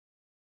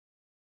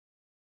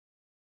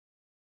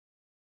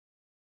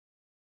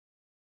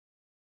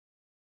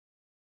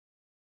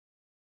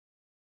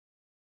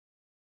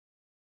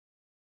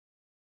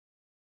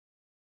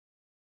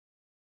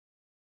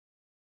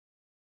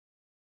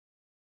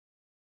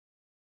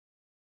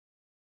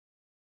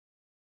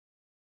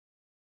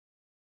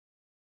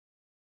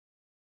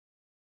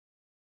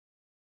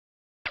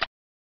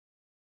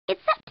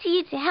It's up to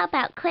you to help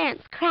out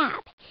Clarence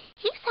Crab.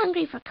 He's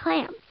hungry for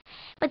clams,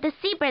 but the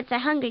seabirds are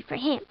hungry for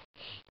him.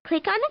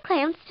 Click on the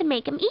clams to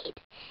make him eat,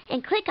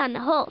 and click on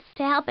the holes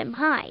to help him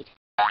hide.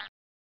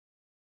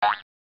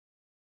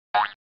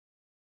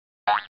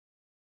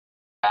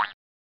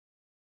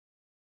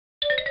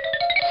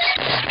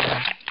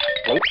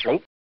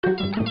 Sleep.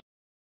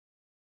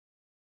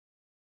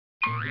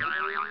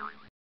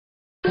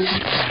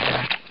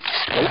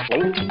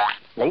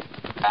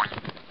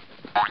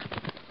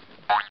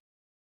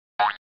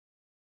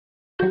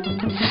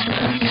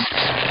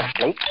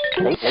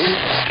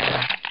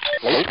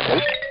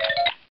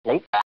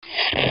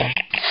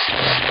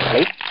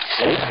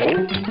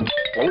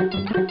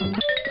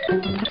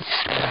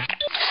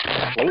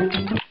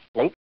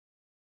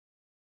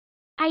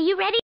 Are you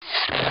ready?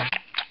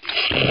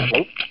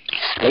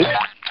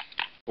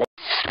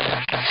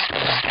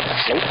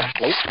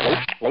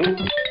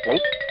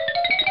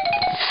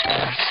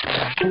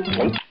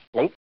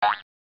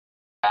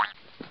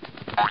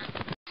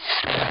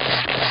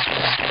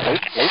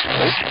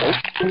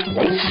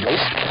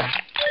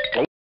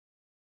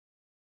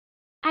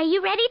 Are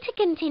you ready to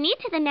continue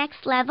to the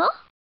next level?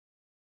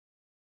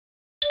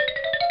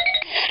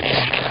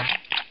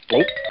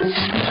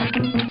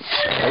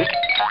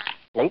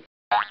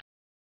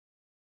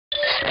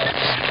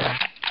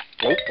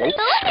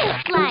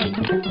 Bonus light.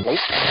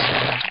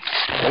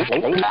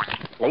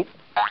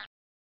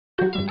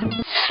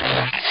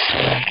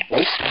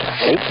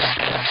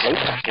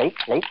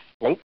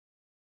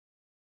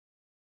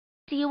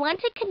 Do you want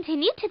to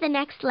continue to the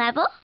next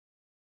level?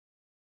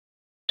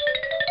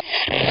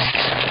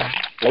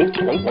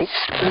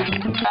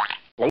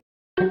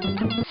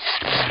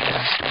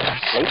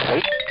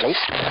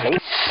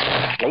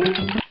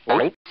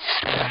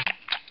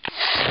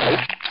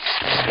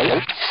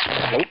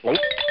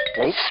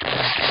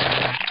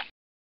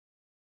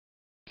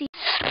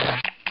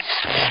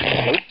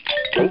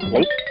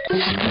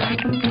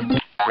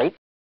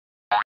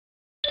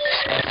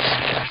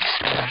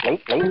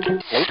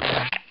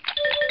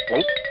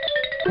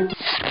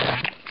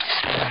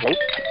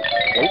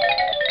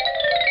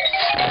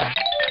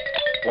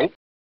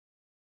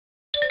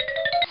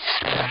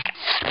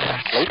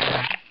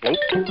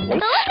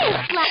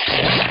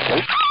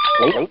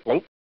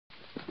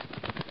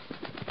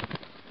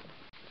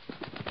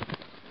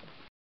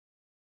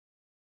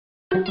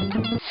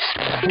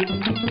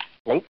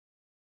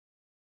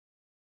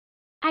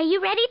 Are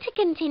you ready to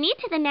continue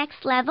to the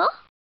next level?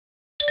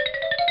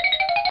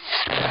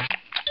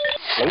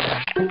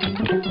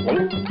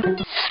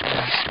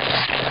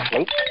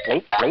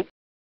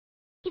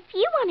 If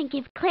you want to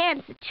give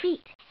Clarence a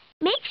treat,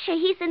 make sure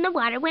he's in the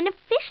water when a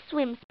fish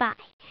swims by.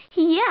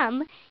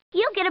 Yum!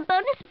 You'll get a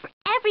bonus for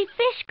every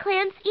fish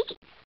Clarence eats.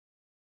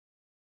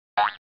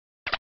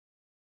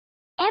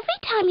 Every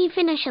time you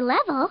finish a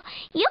level,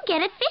 you'll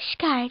get a fish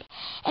card.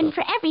 And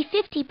for every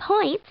 50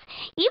 points,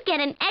 you get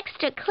an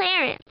extra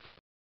Clarence.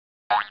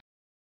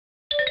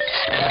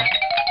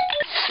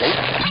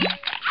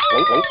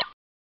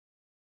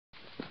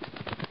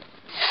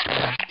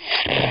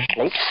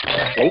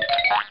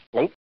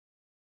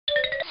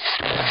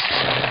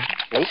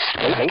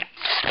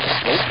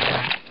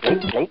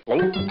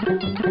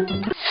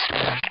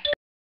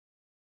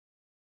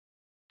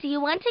 Do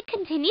you want to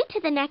continue to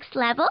the next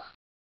level?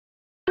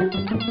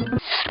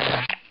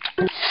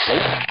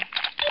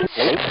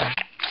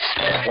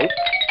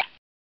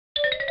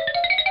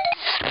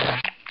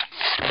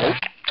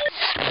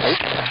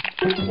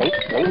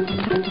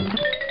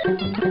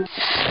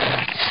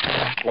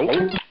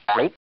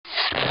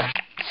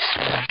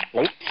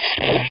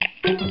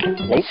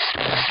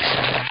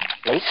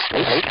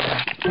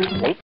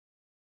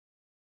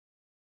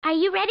 Are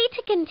you ready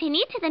to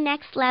continue to the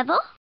next level?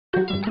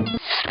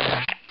 Bonus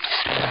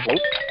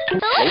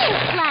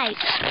light.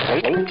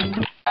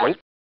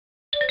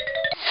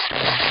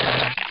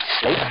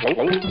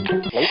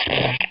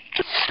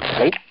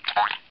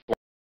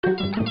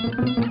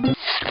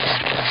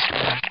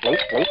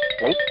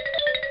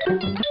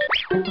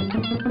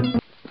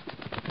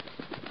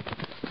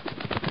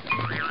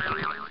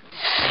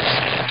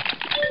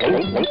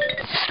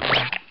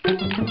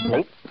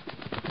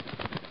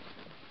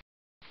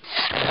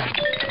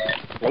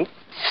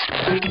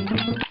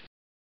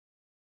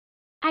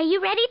 Are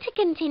you ready to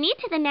continue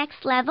to the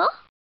next level?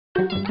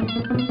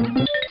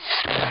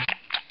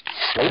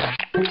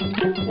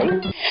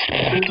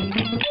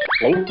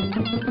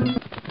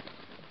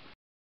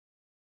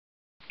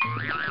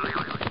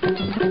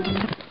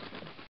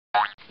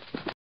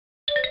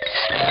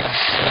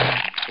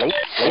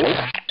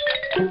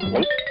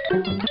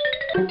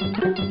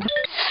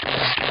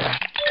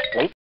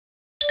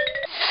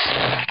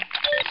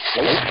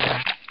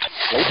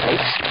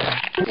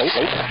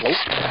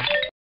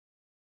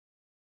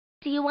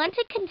 Do you want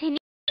to continue?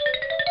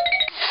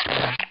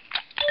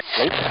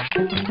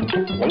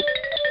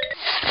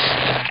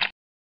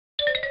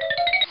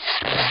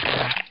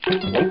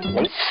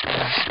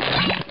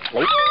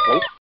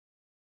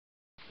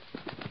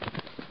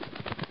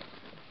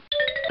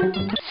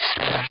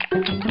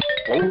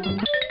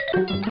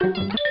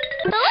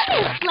 Bonus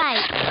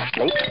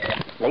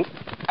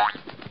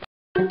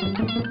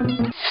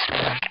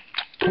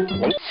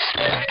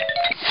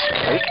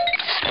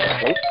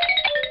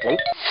Are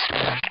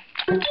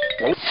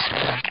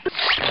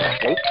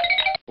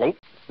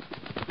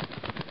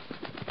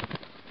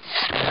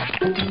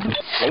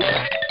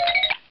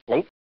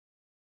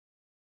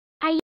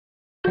you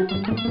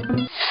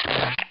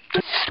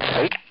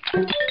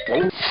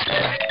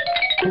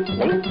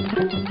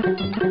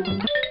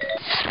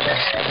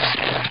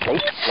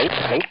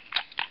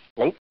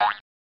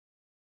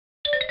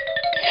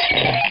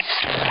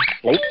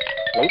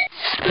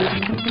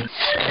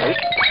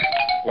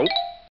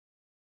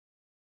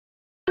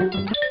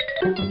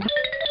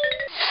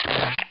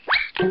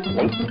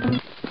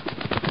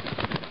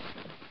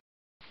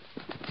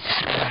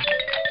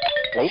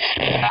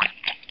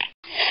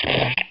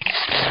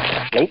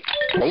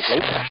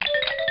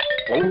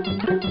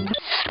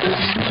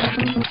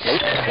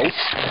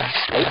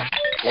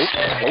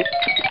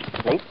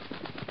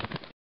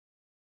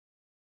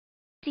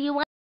do you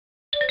want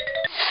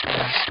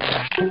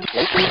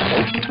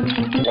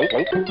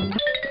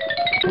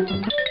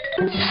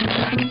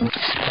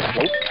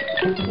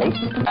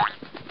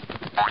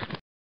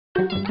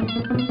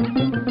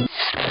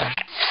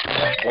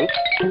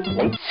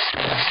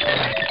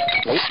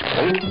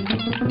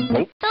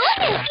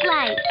bonus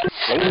light?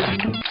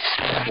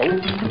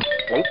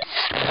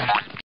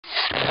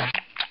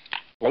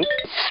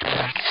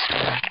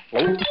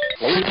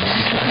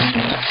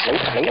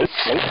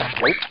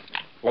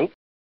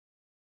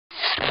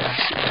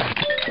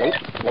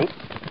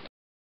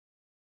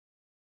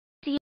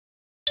 Do you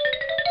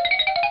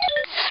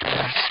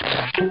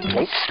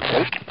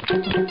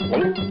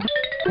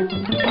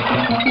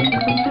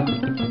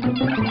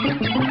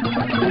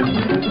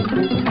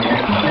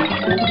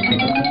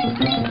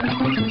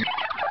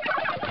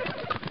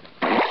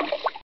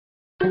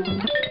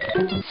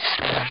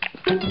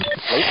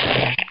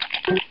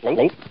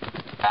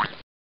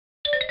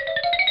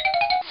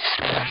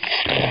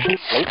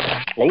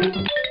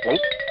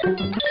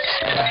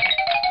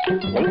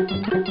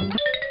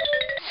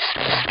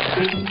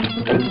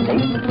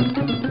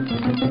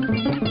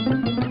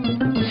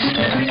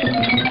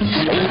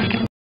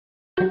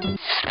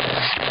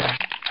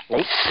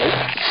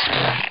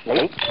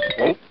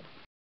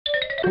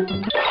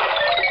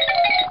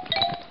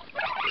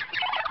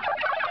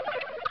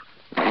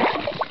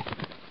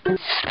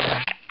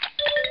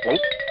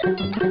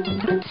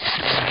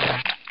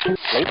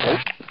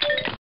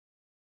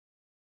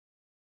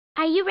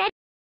Are you ready?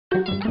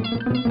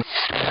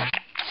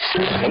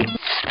 Bonus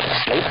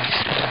light!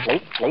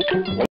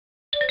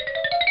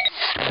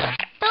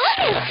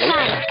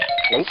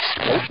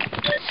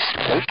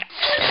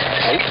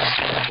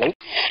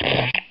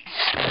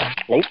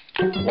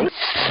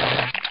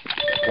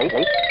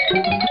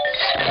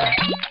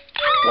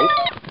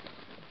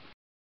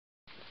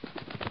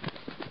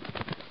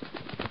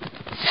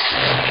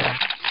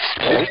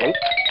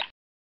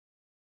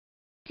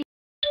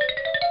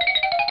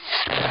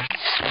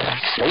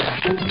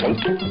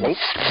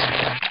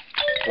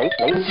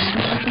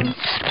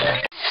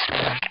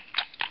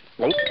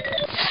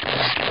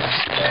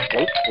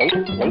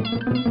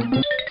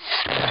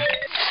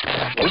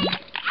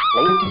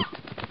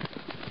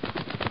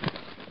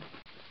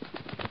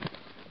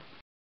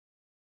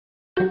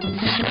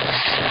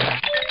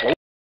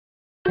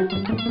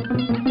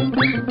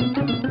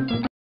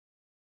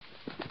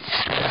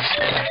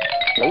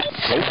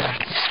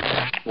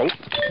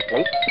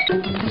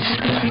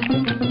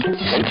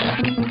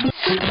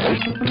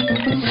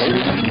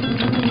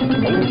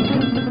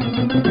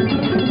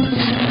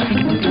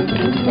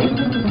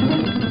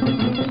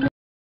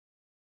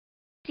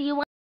 Do you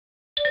want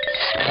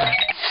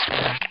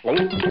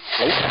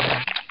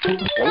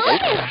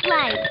bonus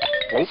light?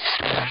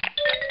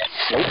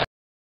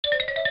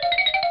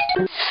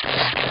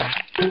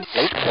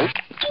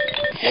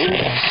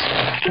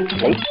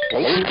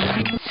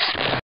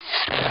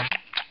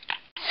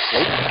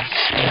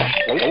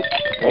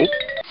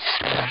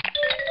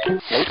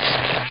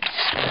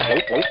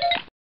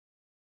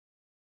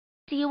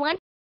 Do you want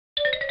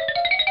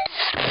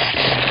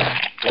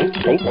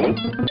bonus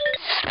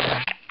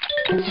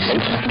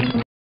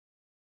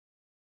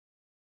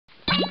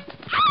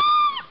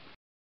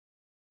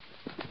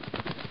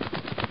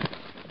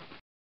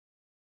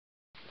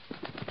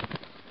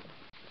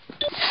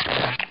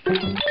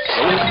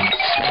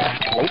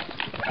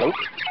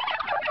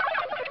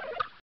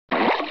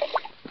light?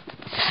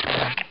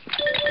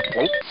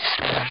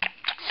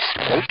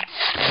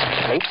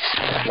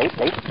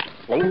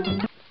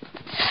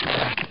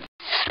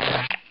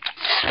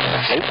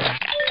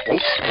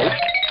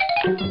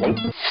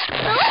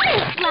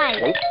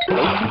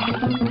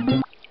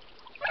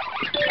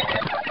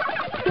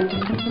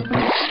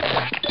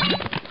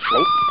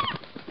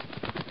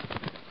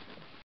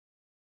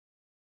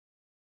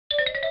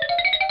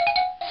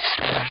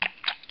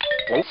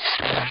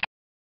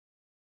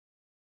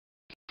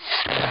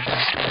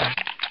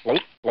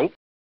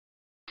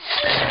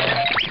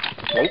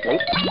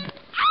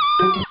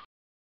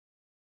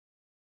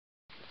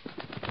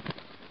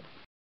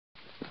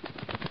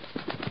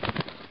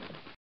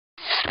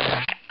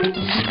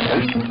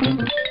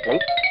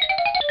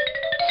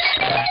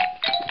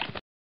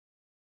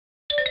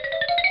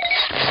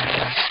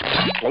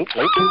 Are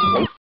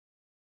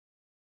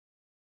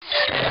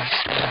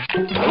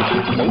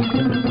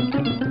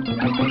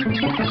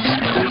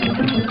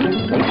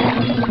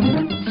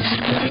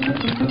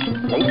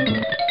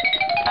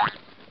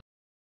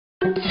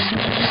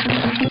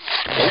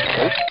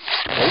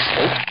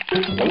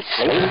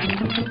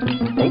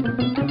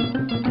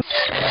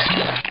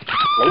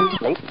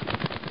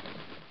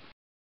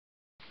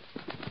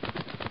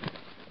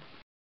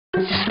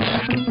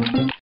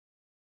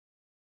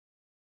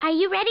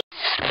you ready?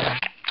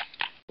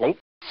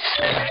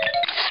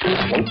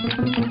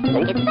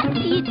 It's up to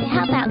you to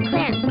help out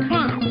Clarence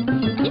Crab.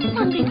 He's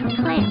hungry for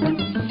clams,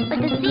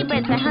 but the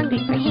seabirds are hungry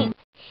for him.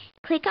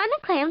 Click on the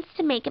clams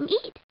to make him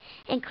eat,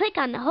 and click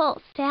on the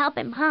holes to help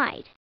him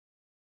hide.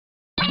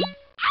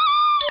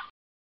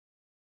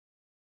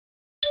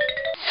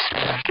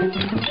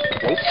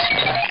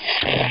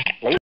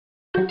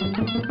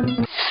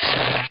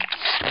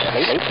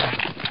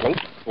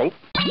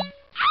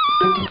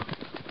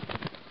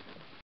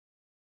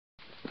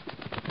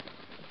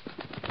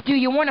 Do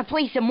you want to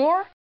play some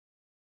more?